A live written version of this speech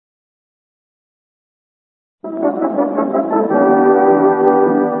John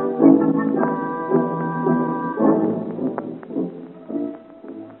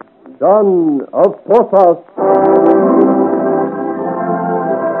of Porthos.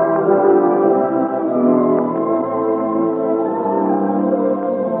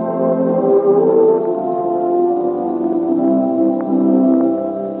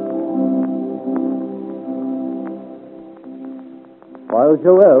 While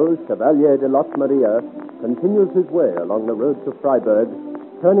Joel, Chevalier de Lot Maria, continues his way along the road to Freiburg,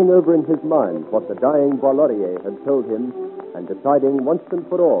 turning over in his mind what the dying Bois-Laurier had told him, and deciding once and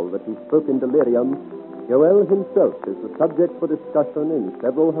for all that he spoke in delirium, Joel himself is the subject for discussion in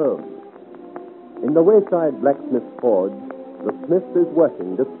several homes. In the wayside blacksmith's forge, the smith is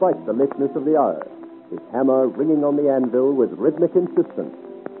working despite the lateness of the hour, his hammer ringing on the anvil with rhythmic insistence,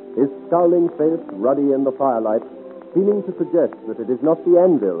 his scowling face ruddy in the firelight, seeming to suggest that it is not the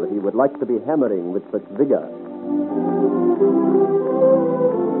anvil he would like to be hammering with such vigor.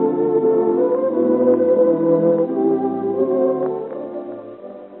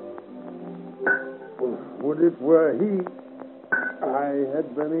 Would it were he I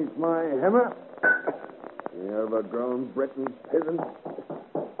had beneath my hammer. The overgrown Breton peasant.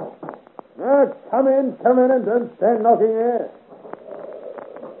 Now, come in, and don't stand knocking there.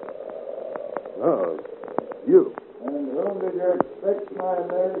 Oh, you. And whom did you expect, my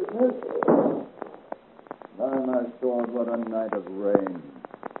ladyship? By my sword, what a night of rain.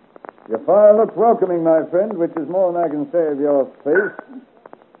 Your fire looks welcoming, my friend, which is more than I can say of your face.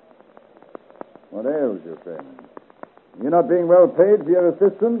 What ails you, friend? You're not being well paid for your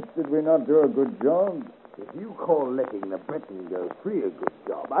assistance? Did we not do a good job? If you call letting the Breton go free a good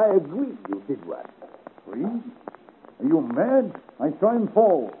job, I agree you did one. Free? Are you mad? I saw him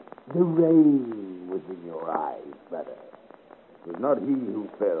fall. The rain was in your eyes, brother. It was not he who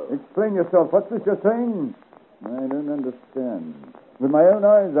fell. Explain yourself. What's this you're saying? I don't understand. With my own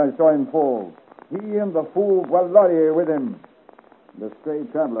eyes, I saw him fall. He and the fool Bois-Laurier with him. The stray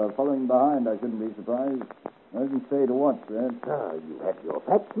traveler following behind, I shouldn't be surprised. I didn't say to watch that. Ah, you had your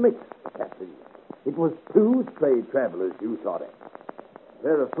facts mixed, Captain. It was two stray travelers you saw there.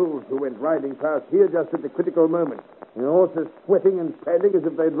 There are fools who went riding past here just at the critical moment. The horses sweating and panting as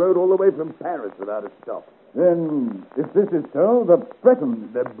if they'd rode all the way from Paris without a stop. Then, if this is so, the Breton...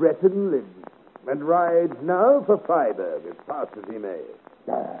 The Breton lives and rides now for Freiburg as fast as he may.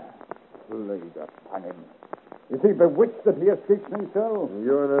 Plague upon him. Is he bewitched that he escapes me so?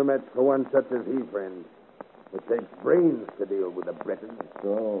 You're no match for one such as he, friend. It takes brains to deal with a Breton.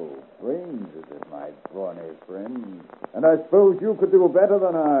 So, brains is it, my brawny friend. And I suppose you could do better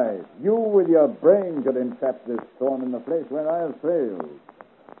than I. You, with your brain, could entrap this thorn in the flesh where I have failed.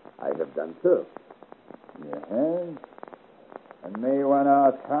 I have done so. You have? And may one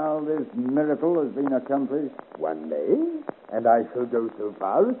ask how this miracle has been accomplished? One may, and I shall go so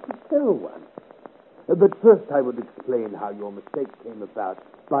far as to tell one. But first I would explain how your mistake came about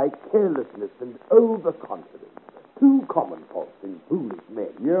by carelessness and overconfidence. Two common faults in foolish men.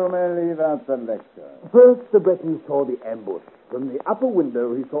 You may leave out the lecture. First, the Breton saw the ambush. From the upper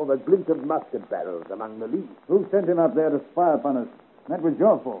window, he saw the glint of musket barrels among the leaves. Who sent him up there to spy upon us? That was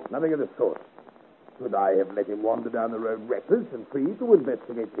your fault. Nothing of the sort. Should I have let him wander down the road reckless and free to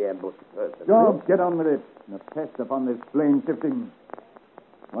investigate the ambush personally? Job, get on with it. A test upon this flame shifting.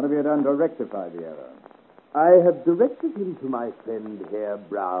 What have you done to rectify the error? I have directed him to my friend Herr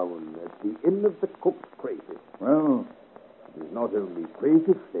Brown at the inn of the Cook's Crayfish. Well? It is not only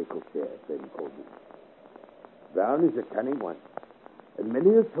crayfish they cook there, friend Colby. Brown is a cunning one, and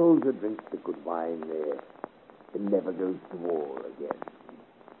many a soldier drinks the good wine there and never goes to war again.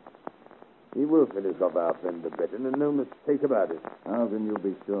 He will finish off our friend the Breton, and no mistake about it. How can you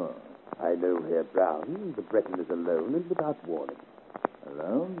be sure? I know Herr Brown. The Breton is alone and without warning.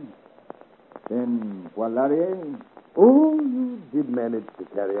 Alone? Then Bois-Laurier? Oh, you did manage to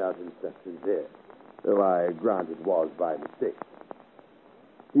carry out instructions there, though I grant it was by mistake.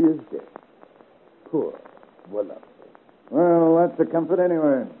 He is dead. Poor Bois-Laurier. Well, that's a comfort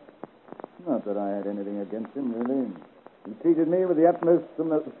anyway. Not that I had anything against him, really. He treated me with the utmost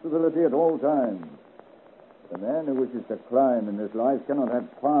civility at all times. The man who wishes to climb in this life cannot have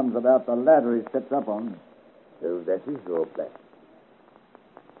qualms about the ladder he steps up on. So that is your plan.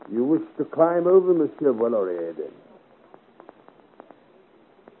 You wish to climb over Monsieur Bois-Laurier, then?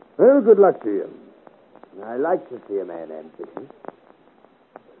 Well, good luck to you. I like to see a man ambitious.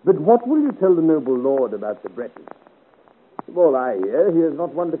 But what will you tell the noble lord about the Breton? Of all I hear, he is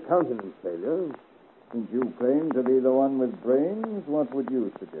not one to countenance failure. Since you claim to be the one with brains, what would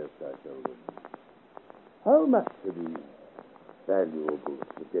you suggest I told him? How much are these valuable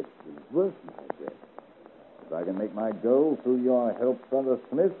suggestions worth, my friend? I go, through your help, Brother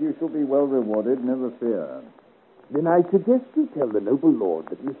Smith, you shall be well rewarded, never fear. Then I suggest you tell the noble lord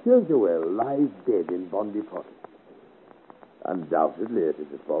that Monsieur Joel lies dead in Bondi Forest. Undoubtedly it is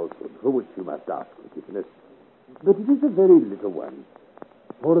a falsehood for which you must ask forgiveness. But it is a very little one.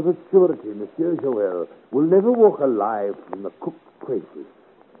 For of a surety, Monsieur Joel will never walk alive from the cooked crayfish.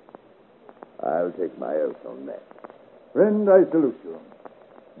 I'll take my oath on that. Friend, I salute you.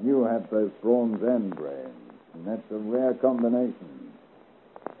 You have both brawns and brains, and that's a rare combination.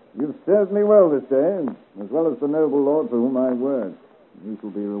 You've served me well this day, as well as the noble lord for whom I work. You shall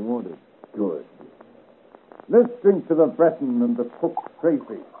be rewarded. Good. Let's drink to the Breton and the cooked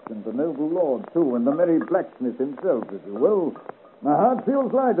crayfish, and the noble lord, too, and the merry blacksmith himself, if you will. My heart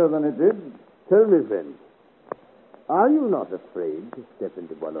feels lighter than it did. Tell me, friend, are you not afraid to step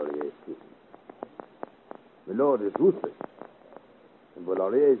into Boileau's prison? The Lord is ruthless, and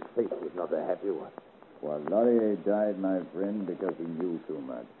Boileau's fate was not a happy one. Well, Laurier died, my friend, because he knew too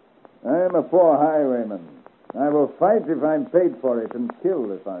much. I am a poor highwayman. I will fight if I'm paid for it, and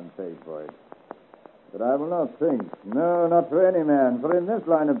kill if I'm paid for it. But I will not think. No, not for any man. For in this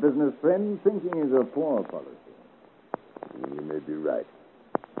line of business, friend, thinking is a poor policy. You may be right.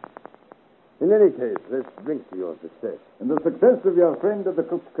 In any case, let's drink to your success. And the success of your friend of the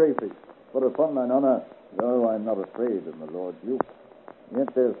cooked crayfish. For upon mine honor, though I'm not afraid of my Lord Duke,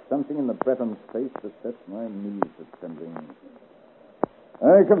 yet there's something in the Breton's face that sets my knees a trembling.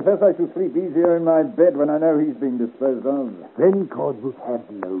 I confess I shall sleep easier in my bed when I know he's being disposed of. Then Cornwall have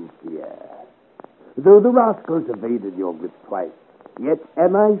no fear. Though the rascals evaded your grip twice, yet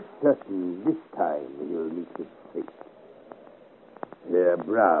am I certain this time he'll meet his fate. Herr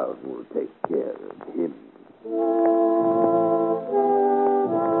Brown will take care of him.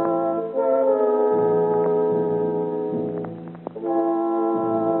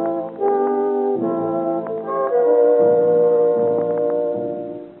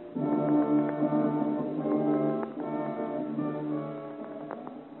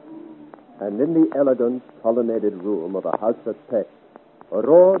 And in the elegant, colonnaded room of a house of Peck,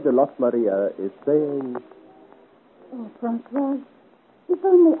 Aurore de Los Maria is saying, Oh, Francois, if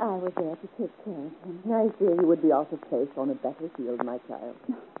only I were there to take care of him. I fear you would be out of place on a battlefield, my child.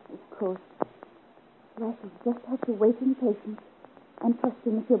 Of course. I shall just have to wait in patience and trust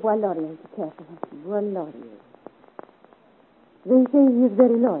in Monsieur Boileau to care for him. Boileau. They say he is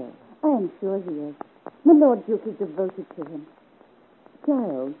very loyal. I am sure he is. My Lord Duke is devoted to him.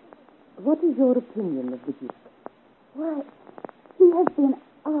 Child, what is your opinion of the Duke? Why, he has been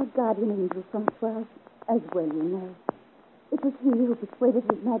our guardian angel, Francois, as well you know. It was he who persuaded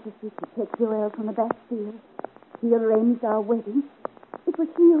His Majesty to take Joel from the Bastille. He arranged our wedding. It was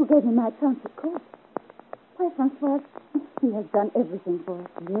he who gave me my chance at court. Why, Francois, he has done everything for us.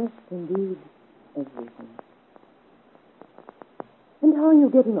 Yes, indeed, everything. And how are you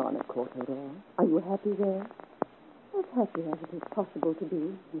getting on at court, Aurore? Are you happy there? As happy as it is possible to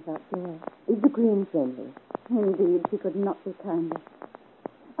be without Joel. Is the Queen friendly? Indeed, she could not be kinder.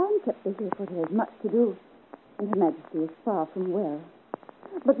 I'm kept here for there is much to do, and Her Majesty is far from well.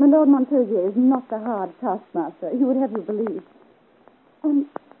 But my Lord Montpellier is not the hard taskmaster he would have you believe. And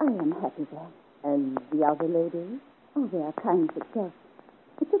I am happy there. And the other ladies? Oh, they are kindness itself.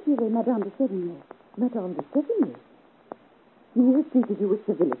 Particularly Madame de Sévigné. Madame de Sévigné? She has treated you with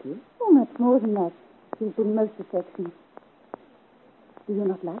civility? Oh, much more than that. She has been most affectionate. Do you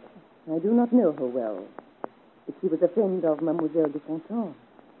not like her? I do not know her well. But she was a friend of Mademoiselle de Fontaine.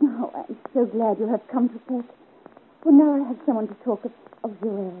 Oh, I'm so glad you have come to Peck. For now I have someone to talk of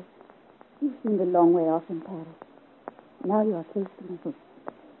Joel. You seemed a long way off in Paris. Now you are close to me.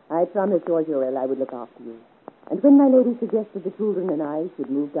 I promised your Joel I would look after you. And when my lady suggested the children and I should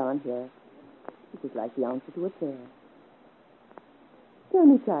move down here, it was like the answer to a prayer. Tell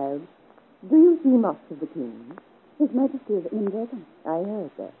me, child, do you see much of the king? His Majesty is in Dresden. I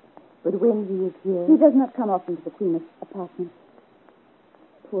heard that. But when he is here... He does not come often to the Queen's apartment.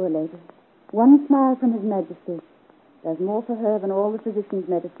 Poor lady. One smile from His Majesty does more for her than all the physician's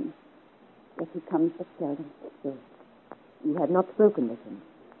medicine. Yet he comes but seldom. So, you had not spoken with him?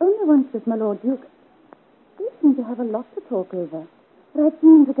 Only once with my Lord Duke. They seem to have a lot to talk over. But I've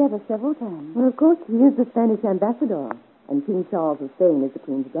seen them together several times. Well, of course, he is the Spanish ambassador, and King Charles of Spain is the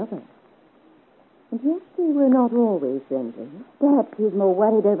Queen's brother. And yet they were not always friendly. Perhaps he is more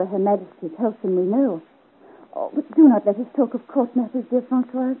worried over Her Majesty's health than we know. Oh, but do not let us talk of court matters, dear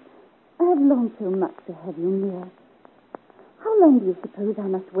Francoise. I have longed so much to have you near. How long do you suppose I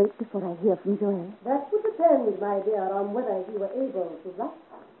must wait before I hear from Joel? That would depend, my dear, on whether he were able to write.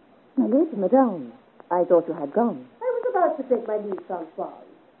 My lady, madame, I thought you had gone. I was about to take my leave, Francois.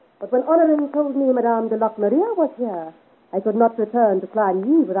 But when Honorin told me Madame de Lochmaria was here, I could not return to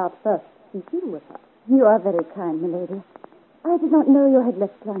Clangy without first speaking with her. You are very kind, milady. I did not know you had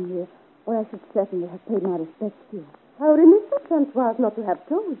left Clangy, or I should certainly have paid my respects to you. How remiss of Francoise not to have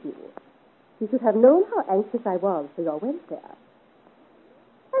told you. She should have known how anxious I was for your welfare.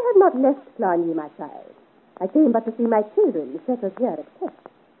 I have not left Clangy, my child. I came but to see my children settled here at Kent.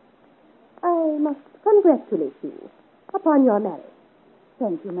 I must congratulate you upon your marriage.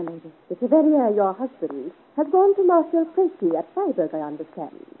 Thank you, milady. The Chevalier, your husband, has gone to Marshal Crecy at Freiburg, I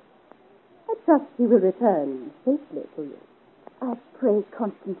understand. I trust he will return safely to you. I pray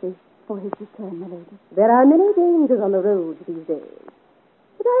constantly for his return, milady. There are many dangers on the road these days,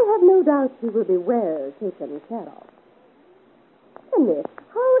 but I have no doubt he will be well taken care of. Tell me,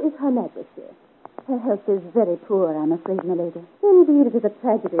 how is Her Majesty? Her health is very poor, I'm afraid, milady. Indeed, it is a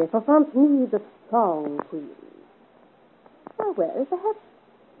tragedy, for France needs a strong queen. Ah, well, perhaps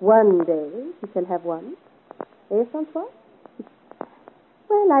one day she shall have one. Eh, Francois?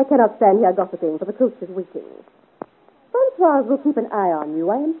 Well, I cannot stand here gossiping, for the coach is waiting. Francois will keep an eye on you,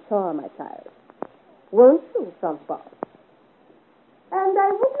 I am sure, my child. Won't you, Francois? And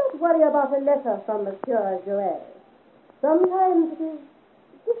I would not worry about a letter from Monsieur Joël. Sometimes it is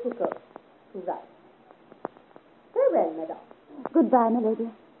difficult to write. Farewell, madame. Goodbye, milady.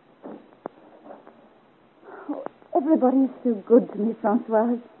 Oh, everybody is so good to me,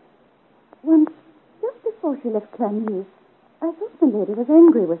 Francoise. Once, just before she left Clangy, I thought the lady was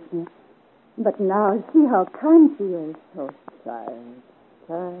angry with me. But now, see how kind she is. Oh,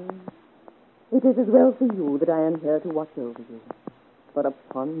 child. It is as well for you that I am here to watch over you. But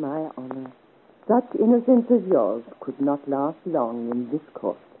upon my honor, such innocence as yours could not last long in this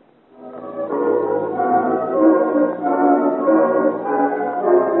court.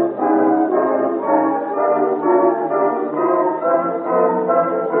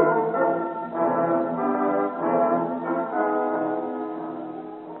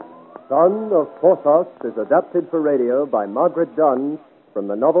 Son of Porthos is adapted for radio by Margaret Dunn from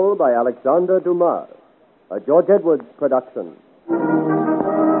the novel by Alexander Dumas, a George Edwards production.